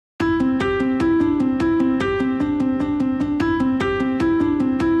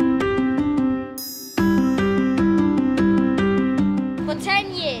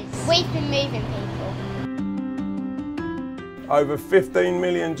We've been moving people. Over 15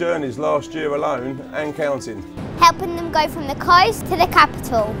 million journeys last year alone and counting. Helping them go from the coast to the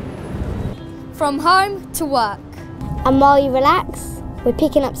capital. From home to work. And while you relax, we're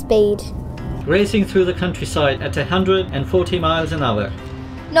picking up speed. Racing through the countryside at 140 miles an hour.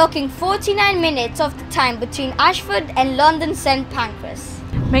 Knocking 49 minutes off the time between Ashford and London St Pancras.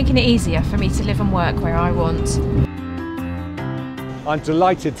 Making it easier for me to live and work where I want. I'm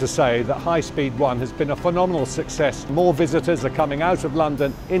delighted to say that Highspeed 1 has been a phenomenal success. More visitors are coming out of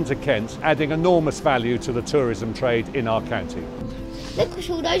London into Kent, adding enormous value to the tourism trade in our county. Look at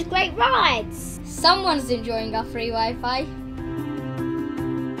all those great rides. Someone's enjoying our free Wi-Fi.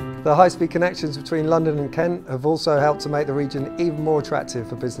 The high-speed connections between London and Kent have also helped to make the region even more attractive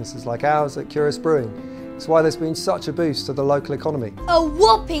for businesses like ours at Curious Brewing. It's why there's been such a boost to the local economy. A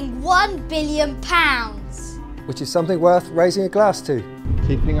whopping £1 billion. Which is something worth raising a glass to.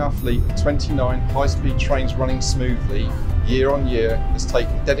 Keeping our fleet of 29 high-speed trains running smoothly year on year has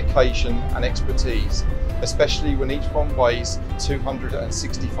taken dedication and expertise, especially when each one weighs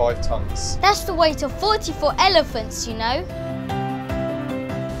 265 tonnes. That's the weight of 44 elephants, you know.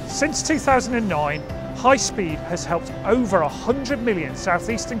 Since 2009, Highspeed has helped over 100 million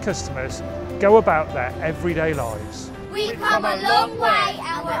Southeastern customers go about their everyday lives. We've come a long way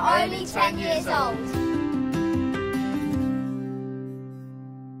and we're only 10 years old.